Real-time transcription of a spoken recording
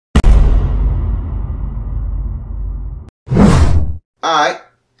Alright.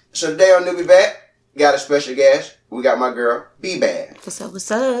 So today on NewbieVeT, got a special guest. We got my girl, B-Bad. What's up,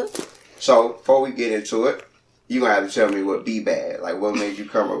 what's up? So, before we get into it, you're going to have to tell me what B-Bad, like what made you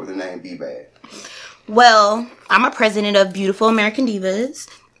come up with the name B-Bad? Well, I'm a president of Beautiful American Divas,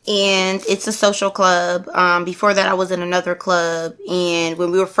 and it's a social club. Before that, I was in another club, and when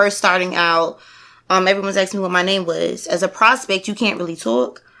we were first starting out, everyone was asking me what my name was. As a prospect, you can't really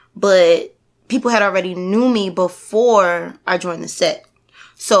talk, but people had already knew me before I joined the set.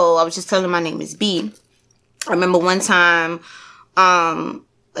 So I was just telling them my name is B. I remember one time,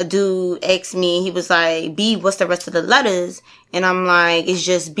 a dude asked me, he was like, B, what's the rest of the letters? And I'm like, it's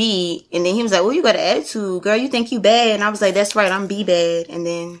just B. And then he was like, well, you got an attitude, girl. You think you bad? And I was like, that's right, I'm B bad. And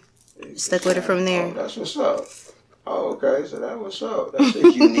then stuck with it from there. Oh, that's what's up. Oh, okay. So that's what's up. That's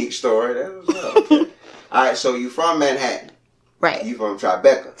a unique story. That's what's up. Okay. All right. So you from Manhattan? Right. You from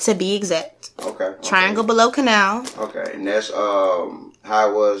Tribeca? To be exact. Okay. Triangle below Canal. Okay. And that's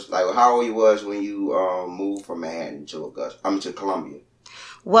how it was, like how old you was when you moved from Manhattan to Augusta? to Killumbia.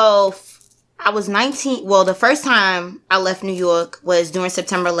 Well, I was 19. Well, the first time I left New York was during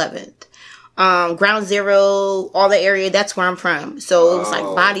September 11th. Ground Zero, all the area, that's where I'm from. So it was like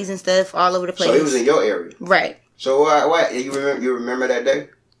bodies and stuff all over the place. So it was in your area? Right. So what you remember that day?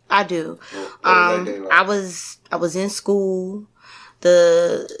 I do. What was that day like? I was in school.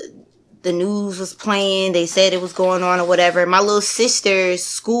 The news was playing. They said it was going on or whatever. My little sister's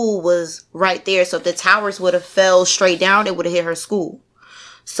school was right there. So if the towers would have fell straight down, it would have hit her school.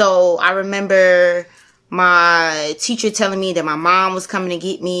 So I remember my teacher telling me that my mom was coming to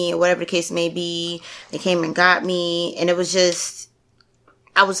get me or whatever the case may be. They came and got me. And it was just,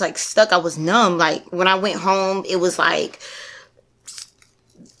 I was like stuck. I was numb. Like when I went home, it was like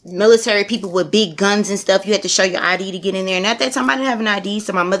military people with big guns and stuff. You had to show your ID to get in there. And at that time, I didn't have an ID.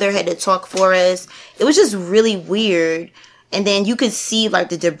 So my mother had to talk for us. It was just really weird. And then you could see like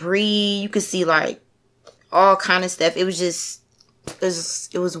the debris. You could see like all kind of stuff. It was just,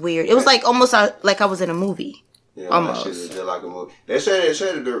 it was weird. It was like almost like I was in a movie. Yeah, almost. That shit is like a movie. They said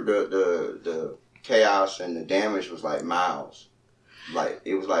the chaos and the damage was like miles. Like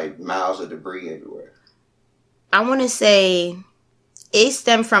it was like miles of debris everywhere. I want to say it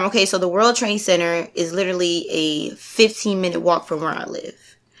stemmed from, okay, so the World Trade Center is literally a 15-minute walk from where I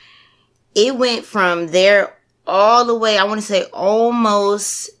live. It went from there all the way, I want to say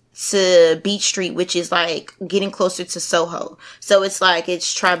almost to Beach Street, which is like getting closer to Soho. So it's like,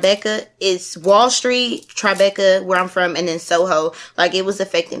 it's Tribeca, it's Wall Street, Tribeca, where I'm from, and then Soho. Like it was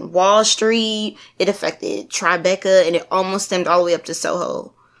affecting Wall Street, it affected Tribeca, and it almost stemmed all the way up to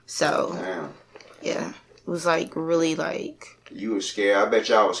Soho. So, damn. Yeah, it was like really like... You were scared. I bet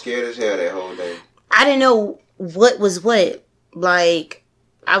y'all was scared as hell that whole day. I didn't know what was what. Like,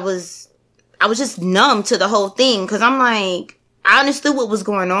 I was just numb to the whole thing. Because I'm like, I understood what was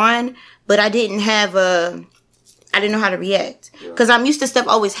going on, but I didn't know how to react. Because I'm used to stuff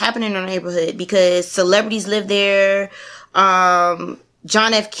always happening in our neighborhood. Because celebrities live there. John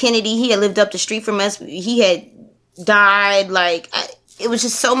F. Kennedy, he had lived up the street from us. He had died. Like, it was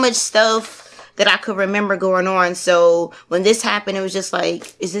just so much stuff that I could remember going on. So when this happened, it was just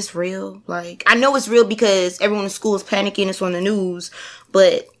like, is this real? Like, I know it's real because everyone in school is panicking. It's on the news.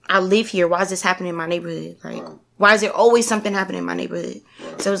 But I live here. Why is this happening in my neighborhood? Like, why is there always something happening in my neighborhood?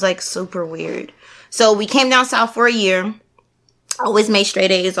 So it was like super weird. So we came down south for a year. Always made straight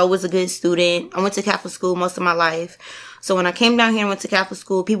A's. Always a good student. I went to Catholic school most of my life. So when I came down here and went to Catholic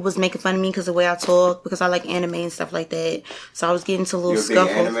school, people was making fun of me because of the way I talk, because I like anime and stuff like that. So I was getting into a little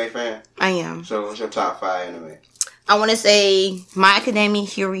scuffle. You a big anime fan? I am. So what's your top 5 anime? I want to say My Academia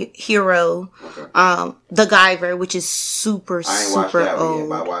Hero, The Guyver, which is super that old. Yet,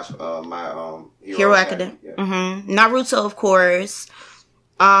 but I watched my Hero Academia. Yeah. Naruto, of course.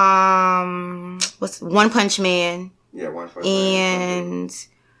 What's One Punch Man? Yeah, One Punch Man.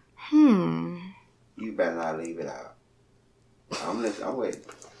 And you better not leave it out. I'm waiting.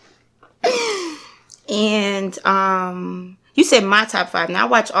 And you said my top 5. Now I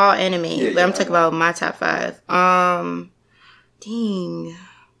watch all anime, but I'm talking about my top 5. Dang.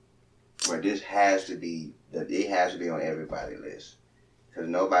 But this has to be on everybody's list. Because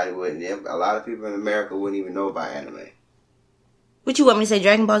nobody wouldn't. A lot of people in America wouldn't even know about anime. What you want me to say,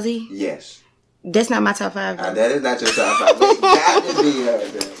 Dragon Ball Z? Yes. That's not my top 5. That is not your top 5. But it got to be there.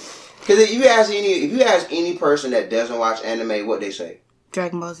 Because if you ask any person that doesn't watch anime, what they say?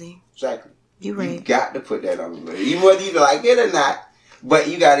 Dragon Ball Z. Exactly. You right. You got to put that on the list. Even whether you like it or not, but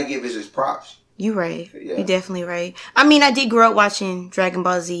you got to give it its props. You right. Yeah. You definitely right. I mean, I did grow up watching Dragon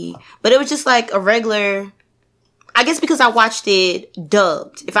Ball Z, but it was just like a regular I guess because I watched it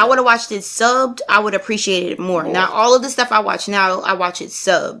dubbed. If I would have watched it subbed, I would appreciate it more. Now, all of the stuff I watch now, I watch it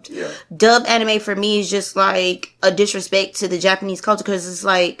subbed. Yeah. Dub anime for me is just like a disrespect to the Japanese culture because it's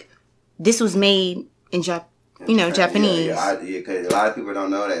like this was made in Japanese. Yeah, because a lot of people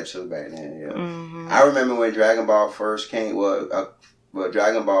don't know that too back then. Yeah. I remember when Dragon Ball first came.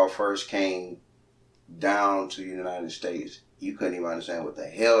 Dragon Ball first came down to the United States. You couldn't even understand what the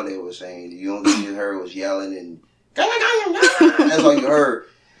hell they were saying. The only thing you heard was yelling and that's all you heard.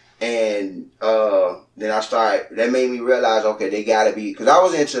 And then that made me realize, okay, they gotta be, because I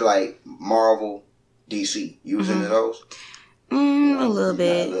was into like Marvel, DC. You was into those? A little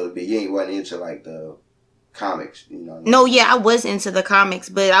bit. A little bit. You wasn't into like the comics, No, yeah, I was into the comics,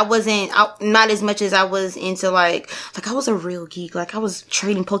 but I wasn't not as much as I was into like I was a real geek. Like I was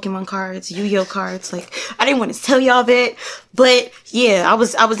trading Pokemon cards, Yu-Gi-Oh cards. Like I didn't want to tell y'all that, but yeah, I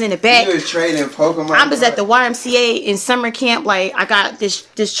was in the back. You was trading Pokemon. I was at the YMCA in summer camp. Like I got this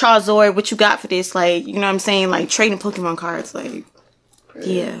Charizard. What you got for this? Like you know what I'm saying? Like trading Pokemon cards. Like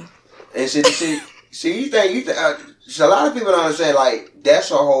yeah. And see, you think so a lot of people don't understand, like,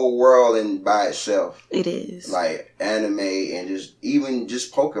 that's a whole world by itself. It is. Like, anime and even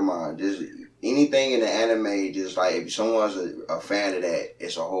Pokemon. Just anything in the anime, just like, if someone's a fan of that,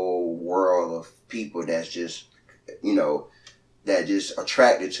 it's a whole world of people that's just, that just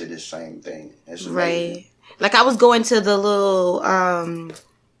attracted to this same thing. It's amazing. Right. Like, I was going to the little,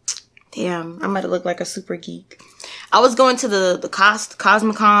 damn, I might have looked like a super geek. I was going to the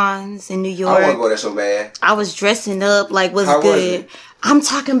Cosmicons in New York. I want to go there so bad. I was dressing up like what's How good. Was it? I'm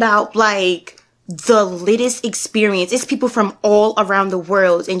talking about like the latest experience. It's people from all around the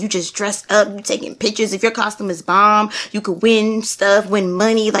world, and you just dress up, you taking pictures. If your costume is bomb, you could win stuff, win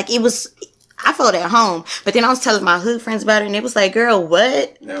money. Like it was. I felt at home, but then I was telling my hood friends about it, and it was like, "Girl,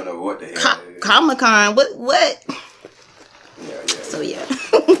 what? They don't know what the hell. Comic-Con? What? Yeah. So yeah.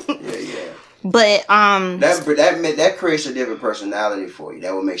 Yeah. But that creates a different personality for you.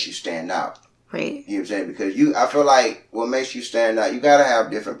 That what makes you stand out. Right. You know what I'm saying? Because I feel like what makes you stand out, you gotta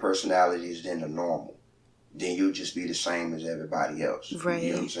have different personalities than the normal. Then you'll just be the same as everybody else. Right.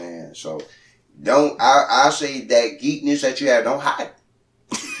 You know what I'm saying? So I say that geekness that you have, don't hide it.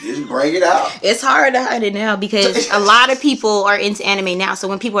 Just bring it out. It's hard to hide it now because a lot of people are into anime now. So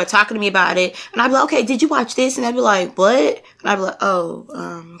when people are talking to me about it, and I'd be like, okay, did you watch this? And I'd be like, what? And I'd be like, oh,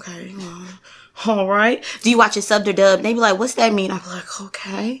 okay. All right. Do you watch it subbed or dubbed? And they'd be like, what's that mean? I'd be like,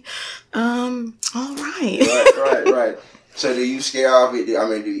 okay. All right. Right. So do you scare off it? I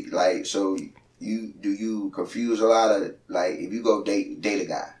mean, do you confuse a lot of, like, if you go date a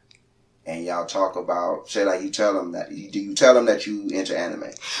guy and y'all talk about, say, like, you tell them that you into anime?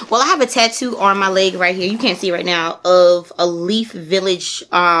 Well, I have a tattoo on my leg right here. You can't see right now of a Leaf Village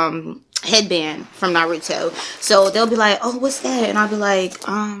headband from Naruto. So they'll be like, oh, what's that? And I'll be like,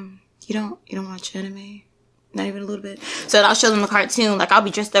 you don't watch anime? Not even a little bit. So I'll show them the cartoon. Like, I'll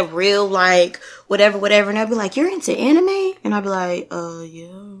be dressed up real, like, whatever. And they'll be like, you're into anime? And I'll be like,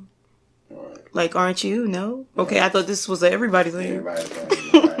 yeah. Right. Like, aren't you? No? Okay, I thought this was everybody thing. Everybody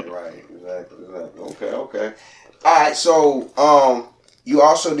thing. Right. Exactly. Okay. All right, so, you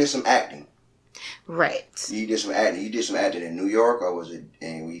also did some acting. Right. You did some acting in New York, or was it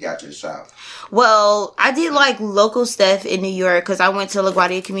when you got to the South? Well, I did like local stuff in New York because I went to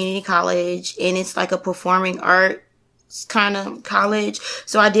LaGuardia Community College, and it's like a performing arts kind of college.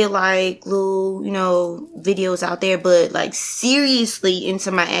 So I did like little, videos out there, but like seriously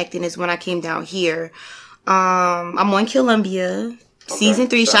into my acting is when I came down here. I'm on Killumbia, season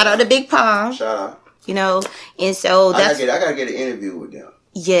 3. Shout out to Big Paul. Shout out. And so that's I gotta get an interview with them.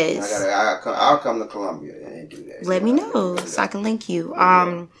 Yes. I'll come to Killumbia and do that. Let me know so I can link you.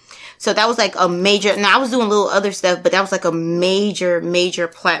 So that was like a major, now I was doing little other stuff, but that was like a major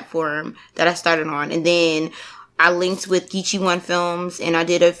platform that I started on. And then I linked with Geechee One Films, and I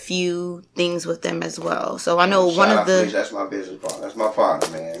did a few things with them as well. So I know one of the... Felicia, that's my business partner. That's my partner,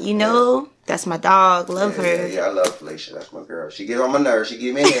 man. That's my dog. Love her. Yeah, I love Felicia. That's my girl. She gets on my nerves. She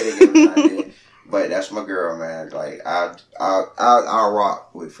gives me a headache every now and then. But that's my girl, man. Like, I'll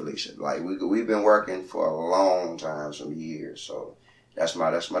rock with Felicia. Like, we've been working for a long time, some years. So that's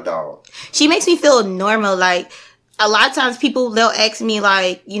my dog. She makes me feel normal. Like, a lot of times they'll ask me,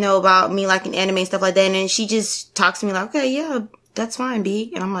 like, about me, like, in anime and stuff like that. And she just talks to me like, okay, yeah, that's fine,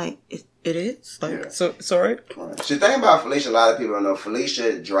 B. And I'm like, it is? Like, yeah. So it's all right. See, the thing about Felicia, a lot of people don't know,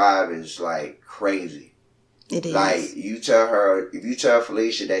 Felicia drive is, like, crazy. It is. Like, if you tell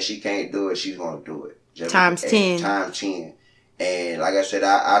Felicia that she can't do it, she's going to do it. Times 10. Times 10. And like I said,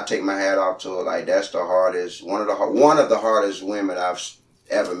 I take my hat off to her. Like, that's the hardest, one of the hardest women I've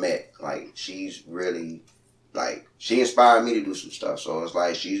ever met. Like, she's really like, she inspired me to do some stuff. So it's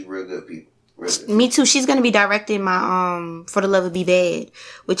like, she's real good people. Real good. Me too. She's going to be directing my, For the Love of Be Bad,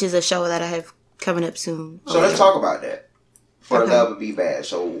 which is a show that I have coming up soon. So let's talk about that. For the Love of Be Bad.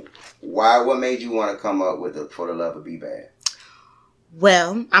 So what made you want to come up with For the Love of Be Bad?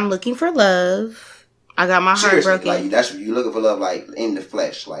 Well, I'm looking for love. I got my heart broken. Like, that's what you're looking for, love, like in the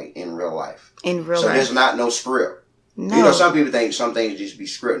flesh, like in real life. In real life. So there's not no script. No. You know, some people think some things just be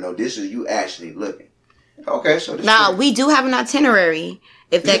script. No, this is you actually looking. Okay, so now we do have an itinerary,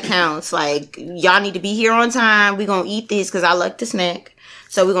 if that counts. Like, y'all need to be here on time. We're gonna eat this because I like to snack.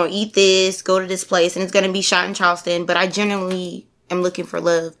 So we're gonna eat this, go to this place, and it's gonna be shot in Charleston. But I generally am looking for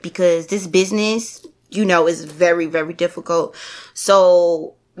love because this business, you know, is very, very difficult.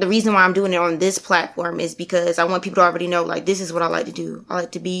 So the reason why I'm doing it on this platform is because I want people to already know, like, this is what I like to do. I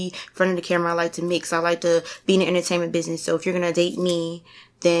like to be in front of the camera. I like to mix. I like to be in the entertainment business. So if you're going to date me,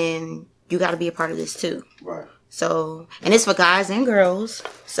 then you got to be a part of this too. Right. So, and it's for guys and girls.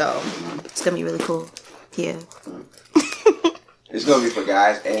 So it's going to be really cool. Yeah. It's going to be for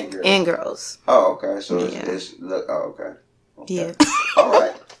guys and girls. And girls. Oh, okay. So it's look, oh, okay. Yeah. All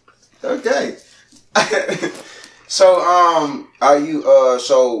right. Okay. So, are you,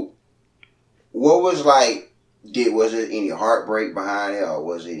 so, what was like, was it any heartbreak behind it, or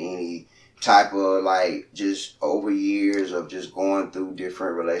was it any type of, like, just over years of just going through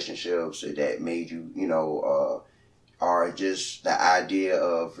different relationships that made you, you know, or just the idea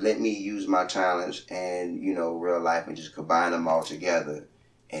of, let me use my talents and, you know, real life and just combine them all together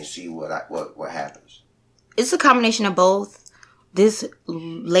and see what happens? It's a combination of both. This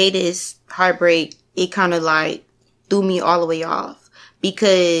latest heartbreak, it kind of, like, threw me all the way off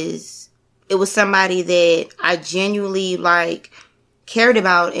because it was somebody that I genuinely, like, cared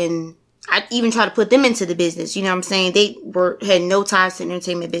about, and I even tried to put them into the business. You know what I'm saying? They had no ties to the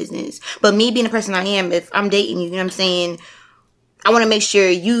entertainment business. But me being the person I am, if I'm dating you, you know what I'm saying, I want to make sure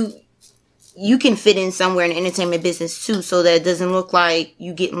you can fit in somewhere in the entertainment business too, so that it doesn't look like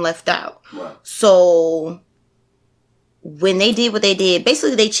you getting left out. Right. So when they did what they did,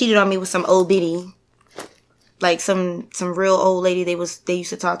 basically they cheated on me with some old biddy. Like some real old lady they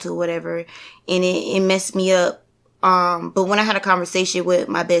used to talk to or whatever, and it messed me up. But when I had a conversation with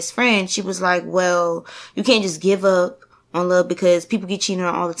my best friend, she was like, well, you can't just give up on love because people get cheated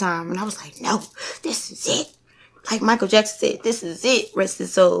on all the time. And I was like, no, this is it. Like Michael Jackson said, this is it, rest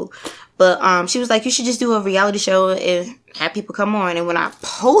his soul. But she was like, you should just do a reality show and have people come on. And when I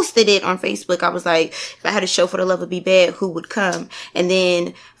posted it on Facebook, I was like, if I had a show For the Love of Be Bad, who would come? And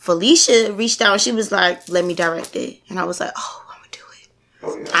then Felicia reached out and she was like, let me direct it. And I was like, oh, I'm going to do it.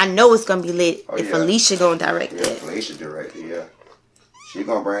 Oh, yeah. I know it's going to be lit if Felicia going to direct it. Felicia direct it, yeah. She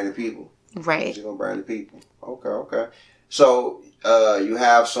going to bring the people. Right. She going to bring the people. Okay. So, you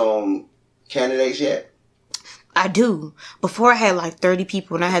have some candidates yet? I do. Before I had like 30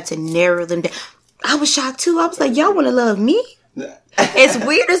 people and I had to narrow them down. I was shocked too. I was like, y'all want to love me? As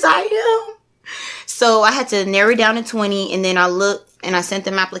weird as I am. So I had to narrow it down to 20, and then I looked and I sent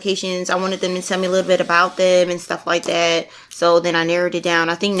them applications. I wanted them to tell me a little bit about them and stuff like that. So then I narrowed it down.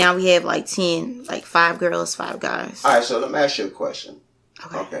 I think now we have like 10, like 5 girls, 5 guys. All right, so let me ask you a question.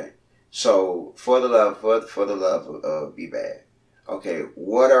 Okay. So for the love of Be Bad. Okay,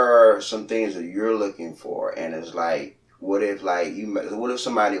 what are some things that you're looking for? And it's like, what if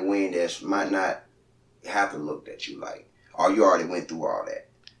somebody win this might not have to look that you like, or you already went through all that,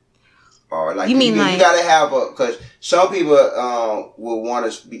 or like you gotta have because some people will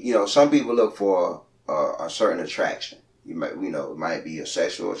want to be, you know, some people look for a certain attraction. It might be a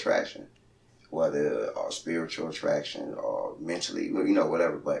sexual attraction, whether a spiritual attraction or mentally, you know,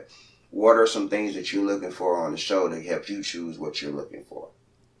 whatever, but. What are some things that you're looking for on the show to help you choose what you're looking for?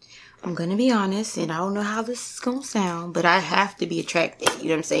 I'm going to be honest, and I don't know how this is going to sound, but I have to be attracted. You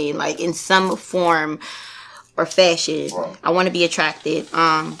know what I'm saying? Like in some form or fashion, right. I want to be attracted.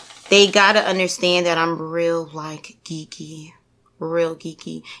 They got to understand that I'm real, like, geeky. Real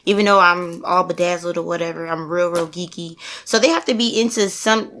geeky. Even though I'm all bedazzled or whatever, I'm real geeky. So they have to be into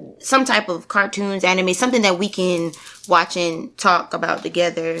some type of cartoons, anime, something that we can watch and talk about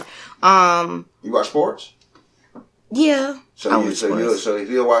together. You watch sports? Yeah. So if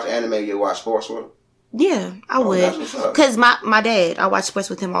you watch anime, you watch sports with them? Yeah, I would. Because my dad, I watch sports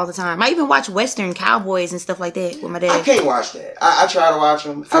with him all the time. I even watch Western cowboys and stuff like that with my dad. I can't watch that. I try to watch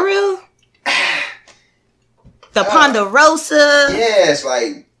them. For real? The Ponderosa. Yes,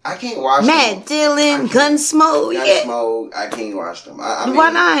 like, I can't watch Matt Dillon, Gunsmoke. Gunsmoke, I can't watch them. I mean,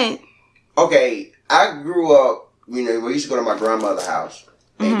 why not? Okay, I grew up, you know, we used to go to my grandmother's house.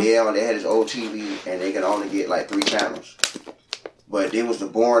 And they had this old TV, and they could only get like 3 channels. But it was the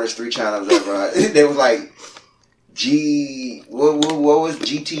boringest 3 channels ever. They was like, what was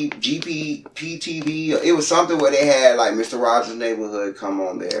GPTV? It was something where they had like Mr. Rogers' Neighborhood come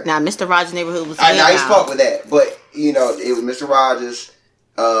on there. Now, Mr. Rogers' Neighborhood was. I used to fuck with that, but you know, it was Mr. Rogers,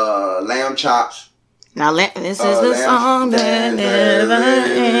 Lamb Chops. Now, this is the song that never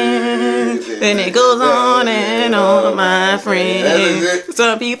ends, and it goes on and on, my friend.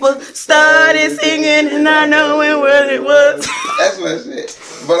 Some people started singing, and not knowing what it was. That's my shit.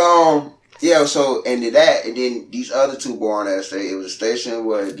 But yeah. So and that, and then these other two born ass stations. It was a station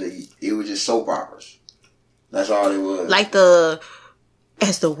where it was just soap operas. That's all it was. Like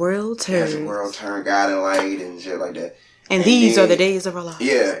As the World Turns, Guiding Light, and shit like that. And these are the days of our lives.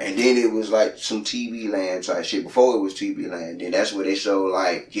 Yeah, and then it was like some TV Land type shit. Before it was TV Land, then that's where they showed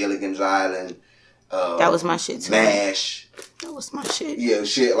like Gilligan's Island. That was my shit too. MASH. That was my shit. Yeah,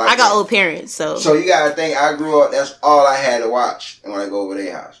 shit like I got that. old parents, so. So you gotta think, I grew up, that's all I had to watch when I go over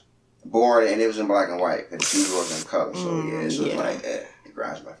their house. Born, and it was in black and white, and the TV was in color. So yeah, it was like, it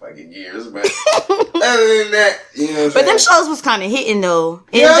grinds my fucking gears. But other than that, you know what I'm saying? But them shows was kind of hitting though.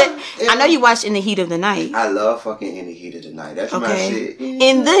 Yeah, I know you watched In the Heat of the Night. I love fucking In the Heat of the Night. That's my shit.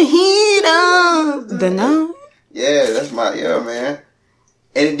 In the Heat of the Night. Yeah, that's man.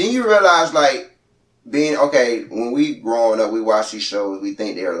 And then you realize, like, when we growing up, we watch these shows, we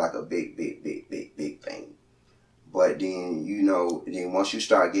think they're like a big thing. But then, you know, once you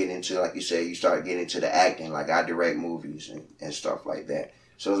start getting into, like you said, you start getting into the acting, like I direct movies and stuff like that.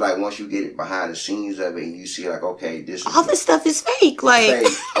 So it's like once you get behind the scenes of it and you see like, okay, all this stuff is fake. Like,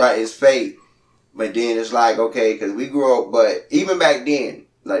 fake. Right, it's fake. But then it's like, okay, because we grew up, but even back then,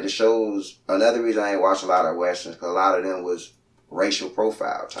 like the shows, another reason I ain't watched a lot of Westerns, because a lot of them was racial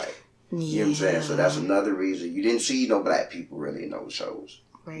profile type. Yeah. You know what I'm saying? So that's another reason. You didn't see no black people really in those shows.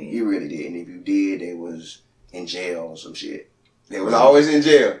 Right. You really didn't. If you did, they was in jail or some shit. They was always in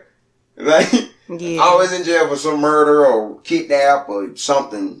jail. Like, always in jail for some murder or kidnap or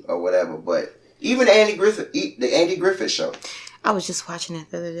something or whatever. But even the Andy Griffith show. I was just watching it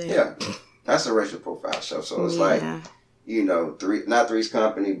the other day. Yeah. That's a racial profile show. So it's like, you know, not Three's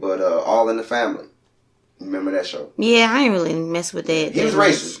Company, but All in the Family. Remember that show? Yeah, I ain't really mess with that. He was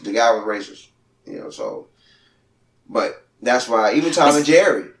racist. The guy was racist. You know, so. But that's why, even Tom and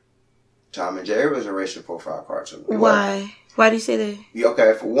Jerry was a racial profile cartoon. Why? Why do you say that?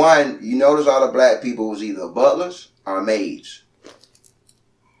 Okay, for one, you notice all the black people was either butlers or maids.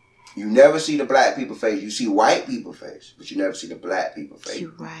 You never see the black people face. You see white people face, but you never see the black people face.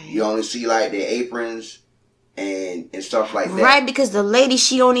 You're right. You only see like their aprons and stuff like that. Right, because the lady,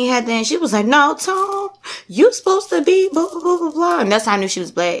 she only had that, and she was like, no, Tom, you supposed to be blah, blah, blah, blah, blah. And that's how I knew she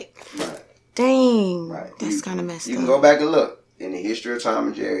was black. Right. Dang. Right. That's kind of messed up. You can go back and look. In the history of Tom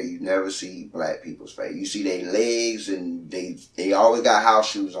and Jerry, you never see black people's face. You see their legs, and they always got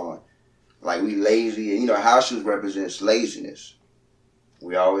house shoes on. Like, we lazy, and you know, house shoes represents laziness.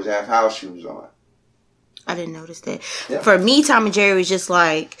 We always have house shoes on. I didn't notice that. Yeah. For me, Tom and Jerry was just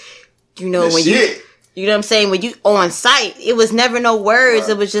like, you know, you know what I'm saying? When you on site, it was never no words.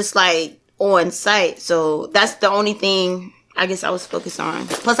 Right. It was just like on site. So that's the only thing I guess I was focused on.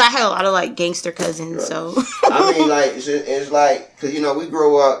 Plus, I had a lot of like gangster cousins. Right. So I mean, like it's like, because you know, we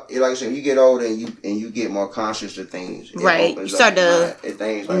grow up. Like I said, you get older and you get more conscious of things. Right, you start to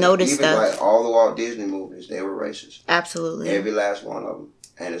things like, notice even stuff. Like all the Walt Disney movies, they were racist. Absolutely, every last one of them.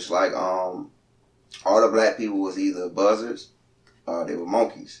 And it's like all the black people was either buzzards or they were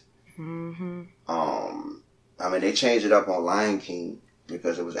monkeys. Mm-hmm. I mean, they changed it up on Lion King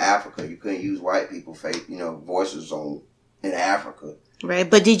because it was Africa. You couldn't use white people face, you know, voices in Africa. Right,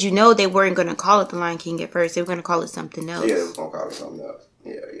 but did you know they weren't going to call it the Lion King at first? They were going to call it something else. Yeah, they were going to call it something else.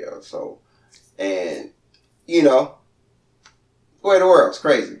 Yeah. So, and you know, the way the world's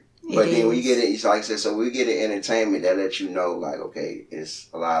crazy. But then when you get it, it's like I said, so we get an entertainment that lets you know, like, okay, it's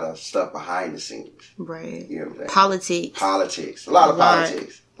a lot of stuff behind the scenes. Right. You know what I'm saying? Politics. A lot of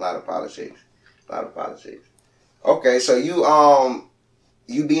politics. Okay, so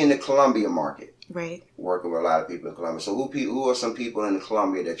you be in the Killumbia market. Right. Working with a lot of people in Columbia. So who are some people in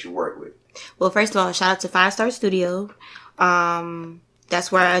Columbia that you work with? Well, first of all, shout out to 5 Star Studio.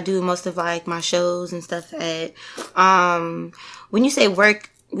 That's where I do most of like my shows and stuff at. When you say work,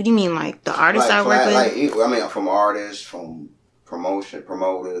 what do you mean, like the artists I work with? I mean, from artists, from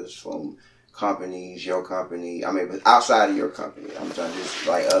promoters, from companies, your company. I mean, but outside of your company, I'm talking just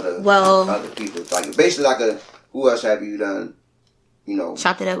like other people. Like basically, who else have you done? You know,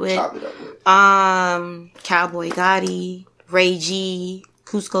 chopped it up with. Cowboy Gotti, Ray G,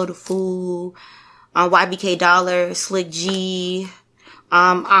 Cusco the Fool, YBK Dollar, Slick G,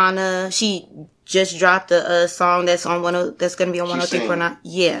 Anna. She just dropped a song that's on that's gonna be on 103.9.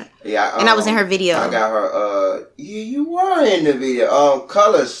 Yeah. Yeah. And I was in her video. I got her Yeah, you were in the video.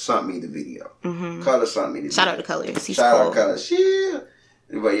 Colors sent me the video. Colors sent me the video. Shout out to Colors. He's Shout cool. out to Colors. Yeah.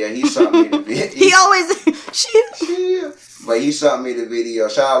 But yeah, he sent me the video. He always yeah. But he sent me the video.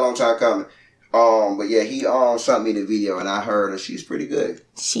 Shout out, long time coming. But yeah, he sent me the video, and I heard her. She's pretty good.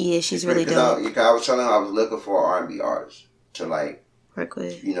 She is. She's really dope. I was telling her I was looking for an R&B artist to like work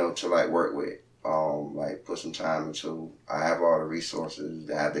with. You know, to like work with. Like put some time into. I have all the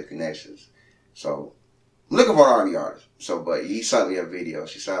resources. I have the connections. So I'm looking for an R&B artist. So, but he sent me a video.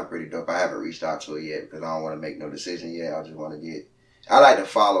 She sounded pretty dope. I haven't reached out to her yet because I don't want to make no decision yet. I just want to get. I like to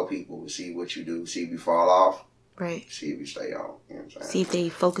follow people, see what you do, see if you fall off. Right. See if you stay on. You know what I'm saying? See if they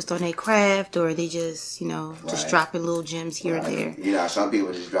focused on their craft or they just, just dropping little gems here and there. You know, some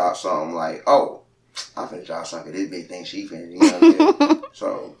people just drop something like, oh, I'm finna drop something. This big thing she finna, you know what I mean?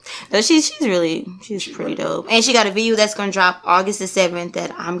 So. No, she's pretty dope. And she got a video that's going to drop August the 7th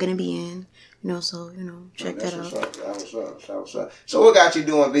that I'm going to be in. Check that out. What's up. So what got you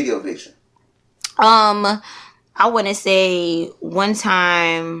doing video vixen? I want to say one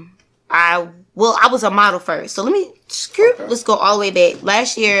time I was a model first. So let's go all the way back.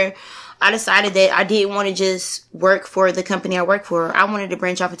 Last year, I decided that I didn't want to just work for the company I work for. I wanted to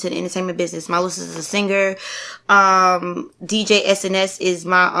branch off into the entertainment business. My sister is a singer. DJ SNS is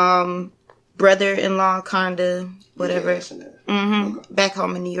my brother-in-law, kinda, whatever. Okay. Back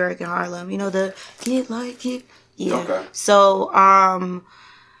home in New York and Harlem. You know the Get Like It? Yeah. Okay. So,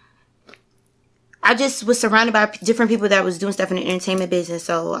 I just was surrounded by different people that was doing stuff in the entertainment business.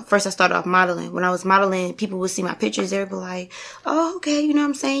 So first I started off modeling. When I was modeling, people would see my pictures. They would be like, oh, okay, you know what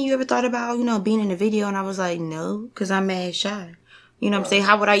I'm saying? You ever thought about, being in a video? And I was like, no, because I'm mad shy. You know what I'm saying?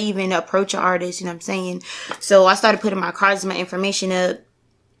 How would I even approach an artist? You know what I'm saying? So I started putting my cards and my information up.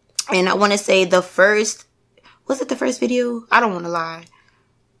 And I want to say was it the first video? I don't want to lie.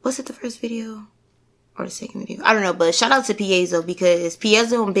 Was it the first video? Or the second video, I don't know, but shout out to Piezo because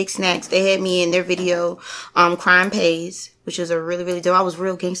Piezo and Big Snacks, they had me in their video, Crime Pays, which was a really, really dope. I was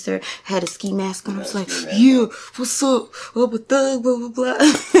real gangster. I had a ski mask on. I was like, yeah, what's up? I'm a thug, blah, blah, blah.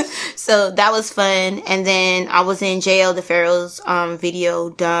 So that was fun. And then I was in JL the Pharaoh's video,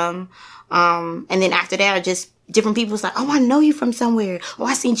 Dumb. And then after that, different people was like, oh, I know you from somewhere. Oh,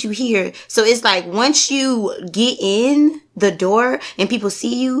 I seen you here. So it's like once you get in the door and people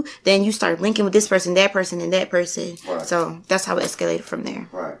see you, then you start linking with this person, that person, and that person. Right. So that's how it escalated from there.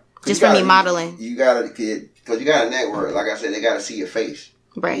 Right. Just from me modeling. You gotta, because you got a network. Like I said, they gotta see your face.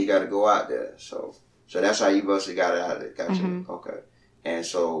 Right. You gotta go out there. So that's how you busted got it out there. Gotcha. Okay. And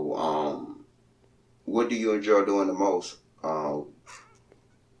so, what do you enjoy doing the most out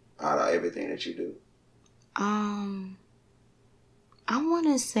of everything that you do? I want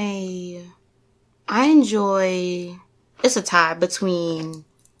to say I enjoy, it's a tie between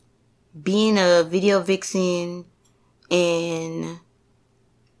being a video vixen and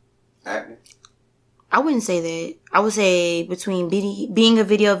acting. I wouldn't say that. I would say between being a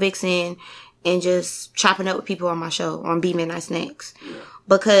video vixen and just chopping up with people on my show on B Midnight Snacks. Yeah.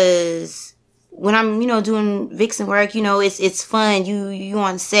 Because when I'm, doing vixen work, it's fun. You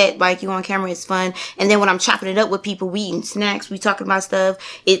on set, like you on camera, it's fun. And then when I'm chopping it up with people, we eating snacks, we talking about stuff.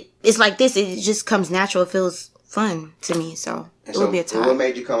 It's like this. It just comes natural. It feels fun to me. So it would be a tie. What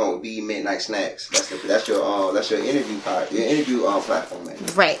made you come up with B Midnight Snacks? That's your interview part. Your interview platform, man.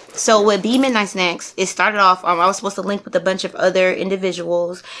 Right. So with B Midnight Snacks, it started off. I was supposed to link with a bunch of other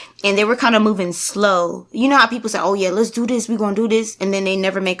individuals, and they were kind of moving slow. You know how people say, "Oh yeah, let's do this. We're gonna do this," and then they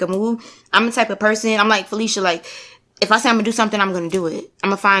never make a move. I'm the type of person. I'm like Felicia. Like, if I say I'm gonna do something, I'm gonna do it. I'm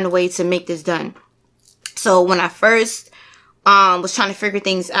gonna find a way to make this done. So when I first was trying to figure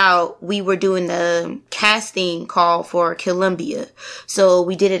things out, we were doing the casting call for Killumbia. So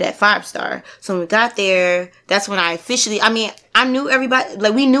we did it at 5 Star. So when we got there, that's when I knew everybody,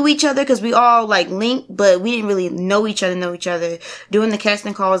 like we knew each other because we all like linked, but we didn't really know each other. Doing the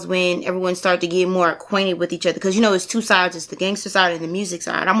casting calls when everyone started to get more acquainted with each other. Because it's 2 sides. It's the gangster side and the music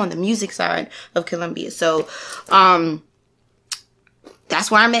side. I'm on the music side of Killumbia. So, that's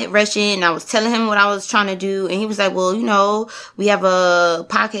where I met Reshin, and I was telling him what I was trying to do, and he was like, well, we have a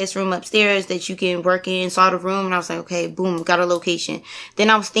podcast room upstairs that you can work in, saw the room, and I was like, okay, boom, got a location. Then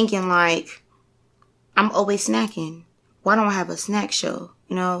I was thinking, like, I'm always snacking. Why don't I have a snack show,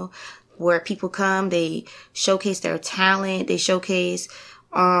 where people come, they showcase their talent, they showcase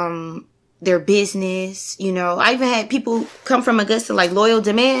their business, I even had people come from Augusta, like Loyal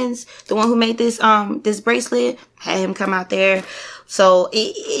Demands, the one who made this bracelet, had him come out there. So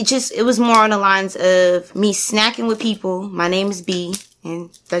it was more on the lines of me snacking with people. My name is B, and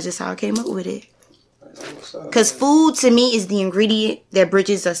that's just how I came up with it. Because food to me is the ingredient that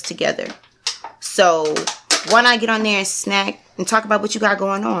bridges us together. So why not get on there and snack and talk about what you got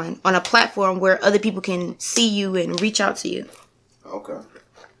going on a platform where other people can see you and reach out to you. Okay.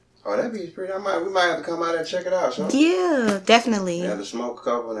 Oh, that'd be pretty. We might have to come out and check it out, so. Yeah, definitely. We have to smoke a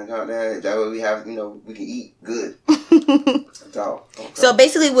couple and come down. That way we have, we can eat good. That's all. Okay. So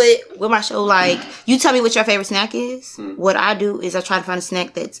basically, with my show, like, you tell me what your favorite snack is. What I do is I try to find a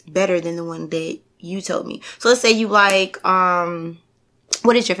snack that's better than the one that you told me. So let's say you like,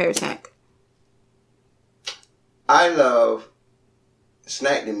 what is your favorite snack? I love,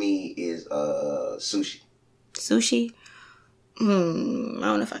 snack to me is sushi. Sushi? I don't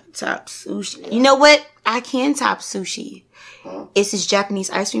know if I can top sushi. Yeah. You know what? I can top sushi. Huh? It's this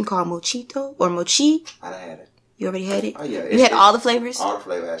Japanese ice cream called mochito or mochi. I done had it. You already had it? Oh, yeah. You had all the flavors? All the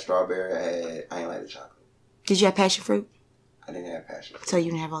flavors. I had strawberry. I ain't like the chocolate. Did you have passion fruit? I didn't have passion fruit. So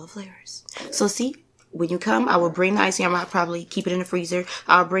you didn't have all the flavors. Yeah. So see, when you come, I will bring the ice cream. I'll probably keep it in the freezer.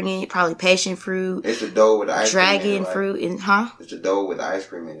 I'll bring in probably passion fruit. It's the dough with the ice cream in it, dragon fruit. And, huh? It's the dough with the ice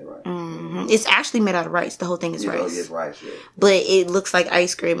cream in it, right? Mm-hmm. It's actually made out of rice. The whole thing is rice. It's rice, yeah. But it looks like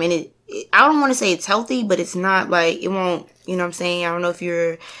ice cream. And I don't want to say it's healthy, but it's not like, it won't, you know what I'm saying? I don't know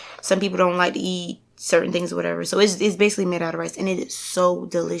if some people don't like to eat certain things or whatever. So it's basically made out of rice. And it is so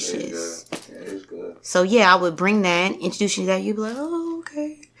delicious. It is good. It is good. So yeah, I would bring that, introduce you to that. You'd be like, oh,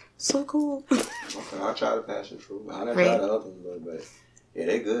 okay. So cool. Okay, I'll try the passion fruit. I didn't try the other ones, but yeah,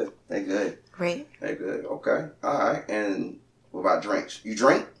 they good. They good. Right. They good. Okay. All right. And what about drinks? You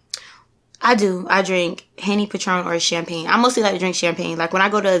drink? I do. I drink Henny, Patron, or champagne. I mostly like to drink champagne. Like when I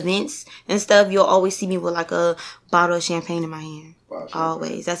go to events and stuff, you'll always see me with like a bottle of champagne in my hand. Wow,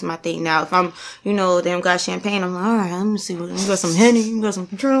 always. That's my thing. Now, if I'm, they don't got champagne, I'm like, all right, let me see. You got some Henny, you got some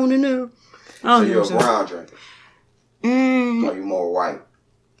Patron in there. So you're a brown drinker? Or you more white?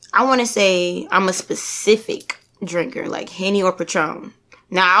 I want to say I'm a specific drinker, like Henny or Patron.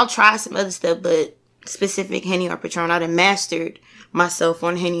 Now, I'll try some other stuff, but specific Henny or Patron. I done mastered myself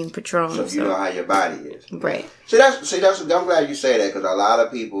on Henny and Patron. So you know how your body is. Right. I'm glad you say that, because a lot of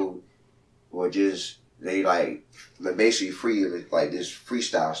people will they basically free, like this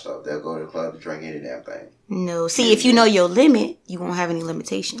freestyle stuff. They'll go to the club to drink any damn thing. No. See, if you know your limit, you won't have any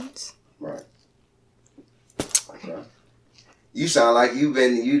limitations. Right. Okay. You sound like you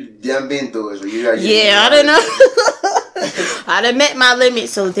done been through it. So I don't know. I done met my limit,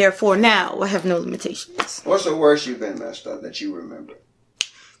 so therefore now I have no limitations. What's the worst you've been messed up that you remember?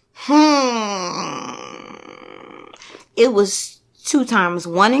 It was 2 times.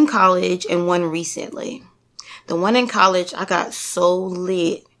 One in college and one recently. The one in college, I got so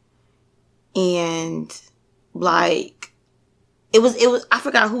lit, and like it was. I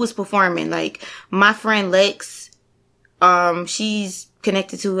forgot who was performing. Like my friend Lex. She's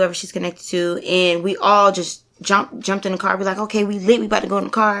connected to whoever she's connected to, and we all just jumped in the car. We're like, okay, we lit. We about to go in the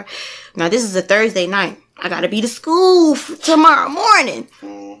car. Now this is a Thursday night. I gotta be to school tomorrow morning.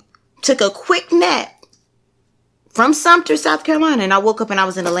 Took a quick nap from Sumter, South Carolina, and I woke up and I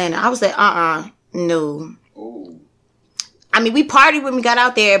was in Atlanta. I was like, no. Ooh. I mean, we partied when we got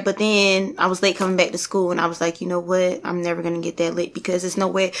out there, but then I was late coming back to school, and I was like, you know what? I'm never going to get that lit, because there's no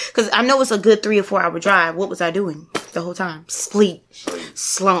way. Because I know it's a good 3 or 4 hour drive. What was I doing the whole time? Sleep.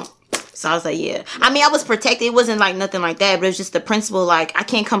 Slump. So I was like, yeah. I mean, I was protected. It wasn't like nothing like that, but it was just the principle, like, I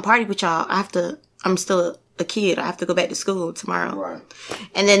can't come party with y'all. I'm still a kid. I have to go back to school tomorrow. Right.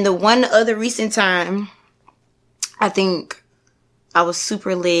 And then the one other recent time, I think I was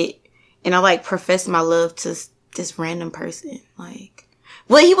super lit, and I like professed my love to this random person. Like,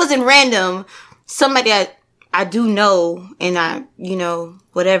 well, he wasn't random. Somebody I do know, and I,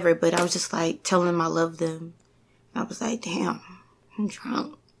 whatever, but I was just like telling them I love them. I was like, damn, I'm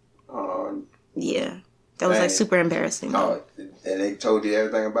drunk. Yeah. That was like super embarrassing. Oh, and they told you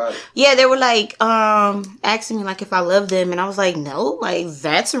everything about it? Yeah, they were like, asking me like if I love them, and I was like, no, like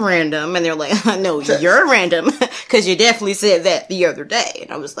that's random. And they're like, no, you're random, because you definitely said that the other day.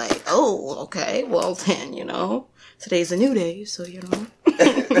 And I was like, oh, okay, well then, today's a new day, so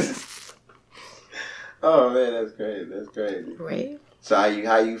Oh man, that's crazy. That's crazy. Right. So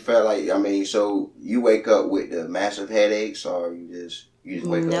how you felt like? I mean, so you wake up with the massive headaches, or you just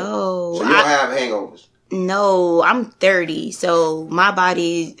wake up? No. So you don't have hangovers? No, I'm 30, so my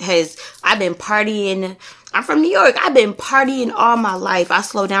body I've been partying. I'm from New York. I've been partying all my life. I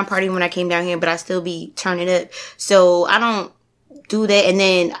slowed down partying when I came down here, but I still be turning up. So I don't do that. And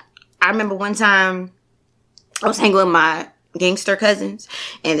then I remember one time I was hanging with my gangster cousins,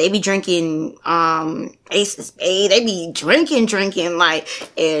 and they be drinking Ace of Spades. They be drinking like,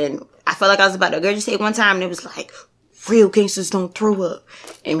 and I felt like I was about to regurgitate one time, and it was like, real gangsters don't throw up.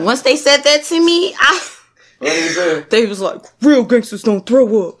 And once they said that to me, What did he say? They was like, real gangsters don't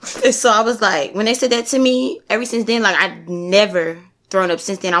throw up. And so I was like, when they said that to me, ever since then, like, I've never thrown up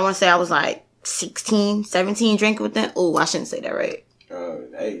since then. I want to say I was like 16, 17 drinking with them. Oh, I shouldn't say that, right?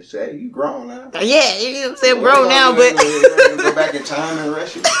 Hey, say you grown now. Yeah, you know what I'm saying? I'm grown now, but... Go back in time and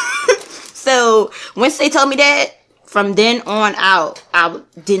rush you. So, once they told me that, from then on out, I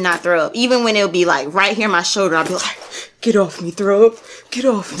did not throw up. Even when it would be like right here on my shoulder, I'd be like, get off me, throw up. Get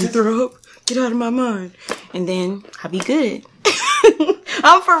off me, throw up. Get out of my mind. And then I'll be good.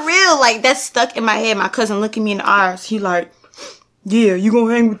 I'm for real. Like, that's stuck in my head. My cousin looking me in the eyes. He like, yeah, you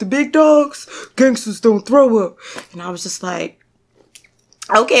gonna hang with the big dogs? Gangsters don't throw up. And I was just like,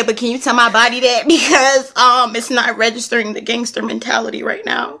 okay, but can you tell my body that? Because it's not registering the gangster mentality right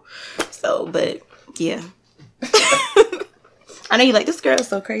now. So, but yeah. I know you like, this girl is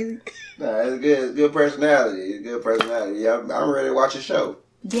so crazy. Nah, it's good. It's good personality. It's good personality. Yeah, I'm ready to watch a show.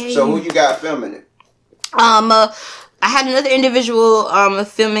 Yay. So who you got filming it? I had another individual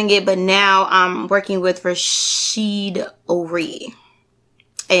filming it, but now I'm working with Rashid Ori.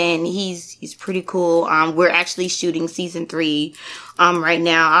 And he's pretty cool. We're actually shooting season 3 right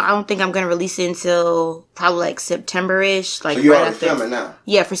now. I don't think I'm gonna release it until probably like September-ish. Like, so you're right already after. filming now?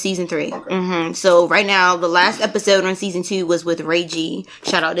 Yeah, for season 3. Okay. So right now, the last episode on season 2 was with Ray G.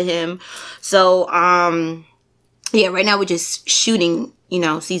 Shout out to him. So yeah, right now we're just shooting, you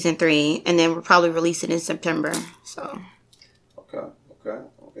know, season 3, and then we'll probably release it in September. So. Okay,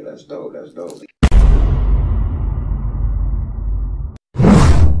 that's dope. That's dope.